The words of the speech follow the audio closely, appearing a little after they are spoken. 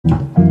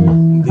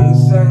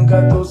Dicen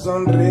que tu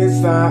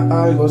sonrisa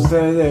algo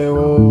se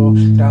llevó,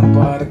 gran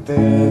parte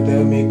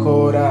de mi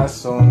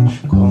corazón,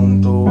 con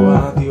tu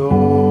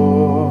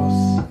adiós,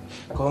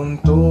 con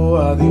tu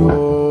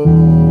adiós.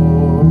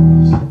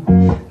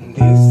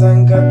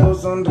 Dicen que tu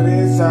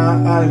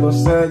sonrisa algo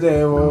se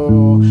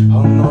llevó,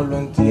 aún no lo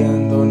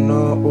entiendo,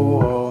 no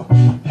hubo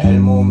el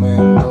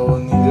momento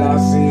ni la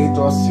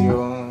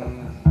situación.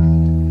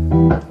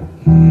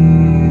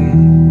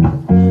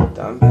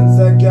 También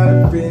sé que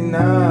al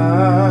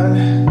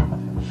final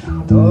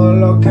todo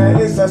lo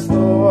que hice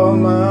estuvo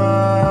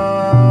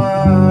mal.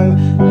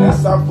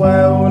 Esa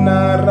fue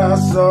una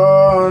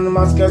razón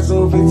más que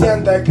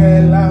suficiente que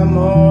el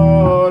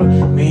amor.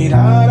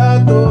 Mirar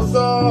a tus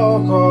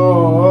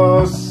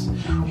ojos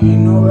y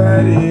no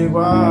ver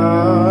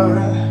igual.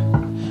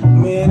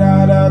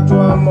 Mirar a tu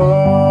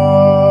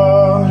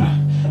amor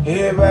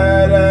y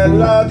ver el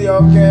odio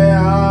que